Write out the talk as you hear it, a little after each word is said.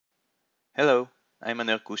Hello, I'm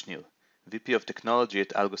Aner Kushnir, VP of Technology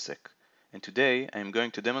at AlgoSec, and today I am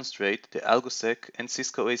going to demonstrate the AlgoSec and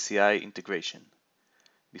Cisco ACI integration.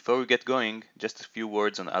 Before we get going, just a few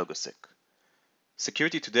words on AlgoSec.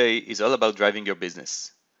 Security today is all about driving your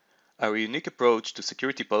business. Our unique approach to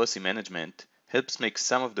security policy management helps make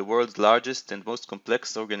some of the world's largest and most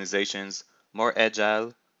complex organizations more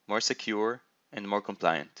agile, more secure, and more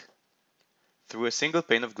compliant. Through a single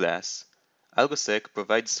pane of glass, AlgoSec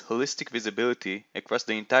provides holistic visibility across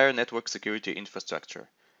the entire network security infrastructure,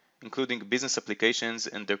 including business applications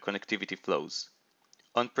and their connectivity flows,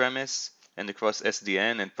 on-premise and across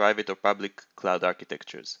SDN and private or public cloud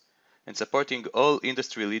architectures, and supporting all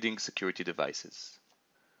industry-leading security devices.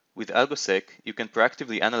 With AlgoSec, you can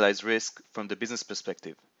proactively analyze risk from the business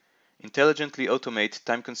perspective, intelligently automate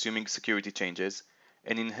time-consuming security changes,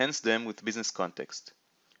 and enhance them with business context,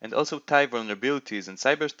 and also tie vulnerabilities and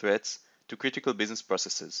cyber threats to critical business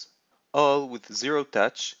processes, all with zero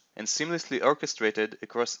touch and seamlessly orchestrated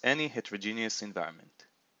across any heterogeneous environment.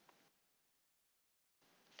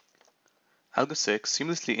 AlgoSec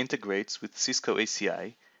seamlessly integrates with Cisco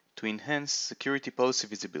ACI to enhance security policy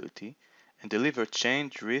visibility and deliver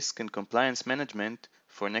change, risk, and compliance management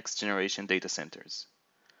for next-generation data centers.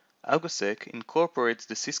 AlgoSec incorporates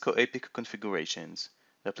the Cisco APIC configurations,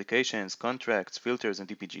 applications, contracts, filters, and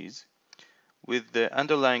DPGs, with the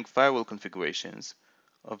underlying firewall configurations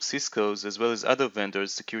of Cisco's as well as other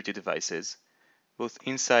vendors' security devices, both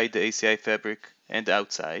inside the ACI fabric and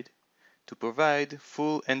outside, to provide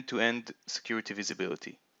full end-to-end security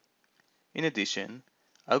visibility. In addition,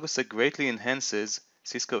 AlgoSec greatly enhances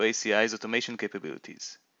Cisco ACI's automation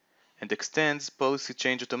capabilities and extends policy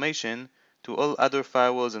change automation to all other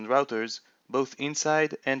firewalls and routers, both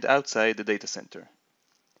inside and outside the data center.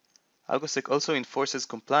 AlgoSec also enforces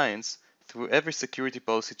compliance through every security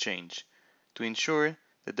policy change to ensure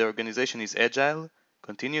that the organization is agile,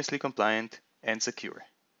 continuously compliant, and secure.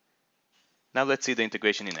 Now let's see the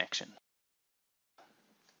integration in action.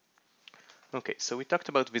 Okay, so we talked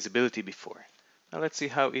about visibility before. Now let's see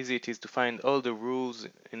how easy it is to find all the rules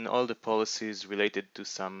in all the policies related to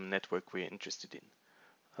some network we're interested in.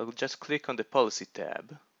 I'll just click on the Policy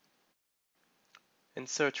tab and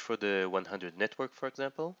search for the 100 network, for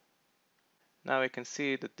example. Now I can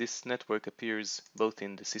see that this network appears both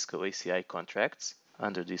in the Cisco ACI contracts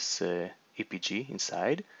under this EPG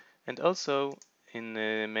inside, and also in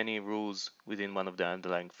many rules within one of the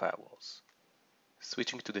underlying firewalls.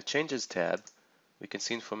 Switching to the Changes tab, we can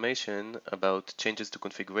see information about changes to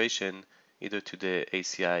configuration either to the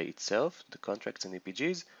ACI itself, the contracts and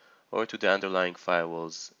EPGs, or to the underlying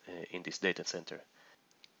firewalls in this data center.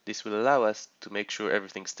 This will allow us to make sure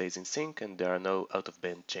everything stays in sync and there are no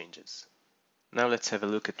out-of-band changes. Now let's have a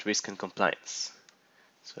look at risk and compliance.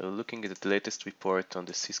 So looking at the latest report on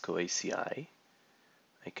the Cisco ACI,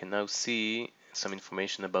 I can now see some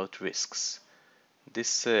information about risks.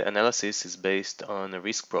 This analysis is based on a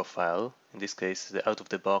risk profile, in this case the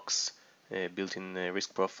out-of-the-box built-in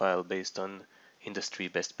risk profile based on industry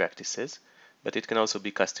best practices, but it can also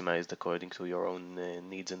be customized according to your own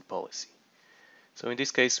needs and policy. So in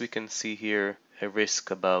this case we can see here a risk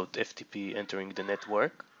about FTP entering the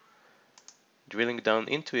network. Drilling down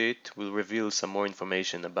into it will reveal some more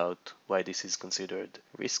information about why this is considered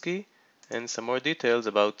risky and some more details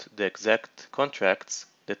about the exact contracts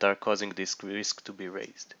that are causing this risk to be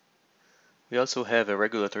raised. We also have a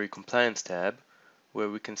regulatory compliance tab where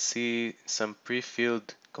we can see some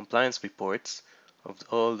pre-filled compliance reports of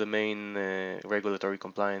all the main regulatory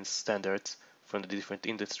compliance standards from the different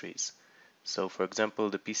industries. So for example,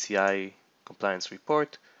 the PCI compliance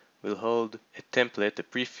report will hold a template, a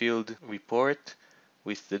pre-filled report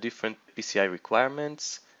with the different PCI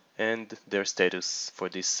requirements and their status for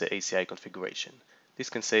this ACI configuration.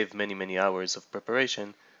 This can save many hours of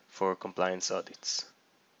preparation for compliance audits.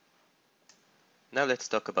 Now let's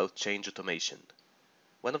talk about change automation.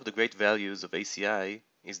 One of the great values of ACI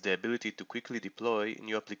is the ability to quickly deploy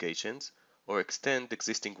new applications or extend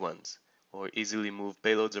existing ones, or easily move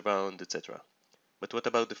payloads around, etc. But what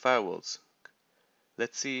about the firewalls?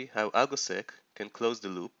 Let's see how AlgoSec can close the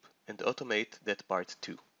loop and automate that part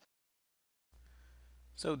too.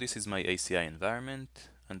 So this is my ACI environment.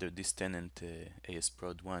 Under this tenant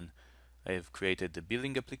ASProd1, I have created the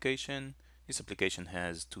billing application. This application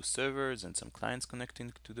has 2 servers and some clients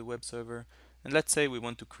connecting to the web server. And let's say we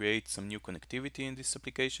want to create some new connectivity in this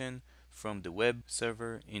application from the web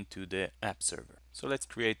server into the app server. So let's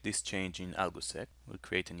create this change in AlgoSec. We'll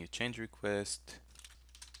create a new change request.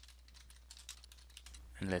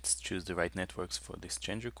 And let's choose the right networks for this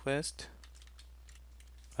change request.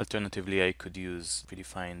 Alternatively, I could use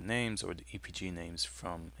predefined names or the EPG names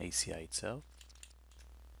from ACI itself.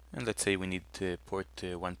 And let's say we need port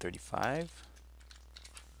 135,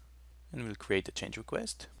 and we'll create a change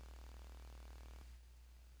request.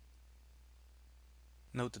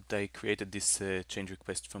 Note that I created this change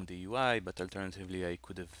request from the UI, but alternatively I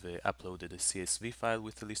could have uploaded a CSV file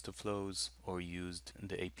with a list of flows or used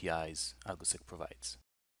the APIs AlgoSec provides.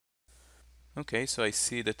 Okay, so I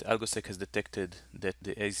see that AlgoSec has detected that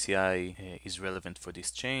the ACI is relevant for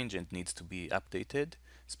this change and needs to be updated,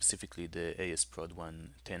 specifically the ASProd1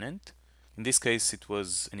 tenant. In this case, it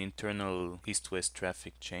was an internal east-west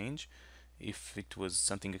traffic change. If it was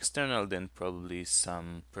something external, then probably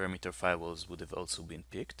some parameter firewalls would have also been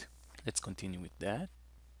picked. Let's continue with that.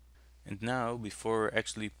 And now, before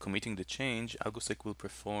actually committing the change, AlgoSec will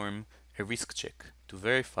perform a risk check to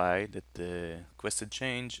verify that the requested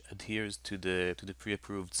change adheres to the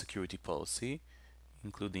pre-approved security policy,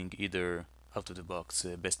 including either out-of-the-box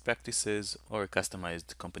best practices or a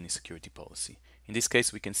customized company security policy. In this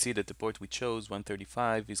case, we can see that the port we chose,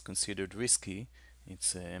 135, is considered risky.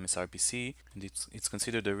 It's MSRPC, and it's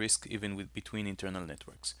considered a risk even between internal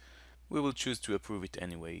networks. We will choose to approve it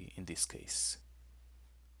anyway in this case.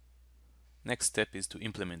 Next step is to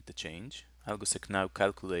implement the change. AlgoSec now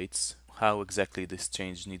calculates how exactly this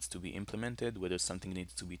change needs to be implemented, whether something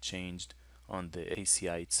needs to be changed on the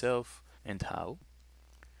ACI itself, and how.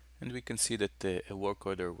 And we can see that a work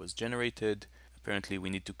order was generated. Apparently we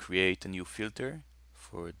need to create a new filter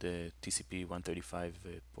for the TCP 135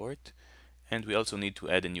 port, and we also need to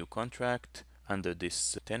add a new contract under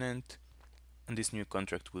this tenant, and this new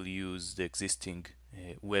contract will use the existing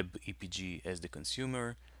web EPG as the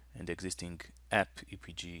consumer and the existing app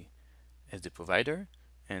EPG as the provider,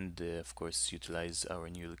 and of course utilize our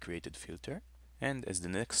newly created filter. And as the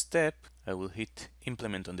next step, I will hit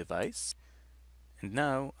implement on device, and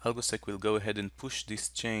now AlgoSec will go ahead and push this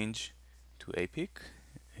change to APIC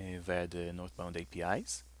via the northbound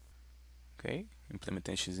APIs. Okay,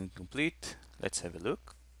 implementation is incomplete. Let's have a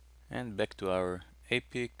look. And back to our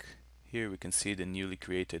APIC. Here we can see the newly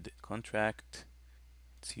created contract.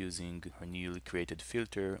 It's using our newly created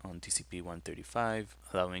filter on TCP 135,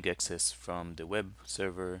 allowing access from the web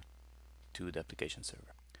server to the application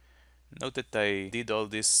server. Note that I did all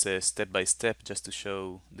this step by step just to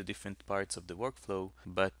show the different parts of the workflow,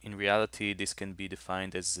 but in reality this can be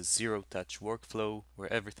defined as a zero-touch workflow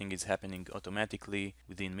where everything is happening automatically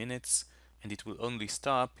within minutes, and it will only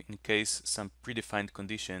stop in case some predefined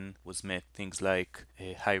condition was met. Things like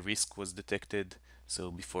a high risk was detected,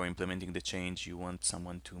 so before implementing the change you want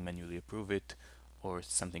someone to manually approve it, or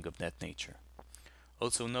something of that nature.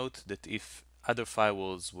 Also note that if other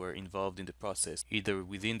firewalls were involved in the process, either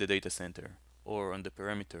within the data center or on the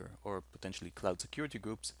perimeter or potentially cloud security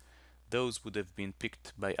groups, those would have been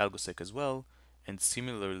picked by AlgoSec as well, and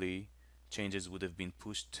similarly changes would have been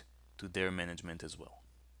pushed to their management as well.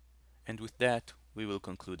 And with that, we will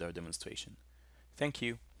conclude our demonstration. Thank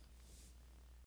you.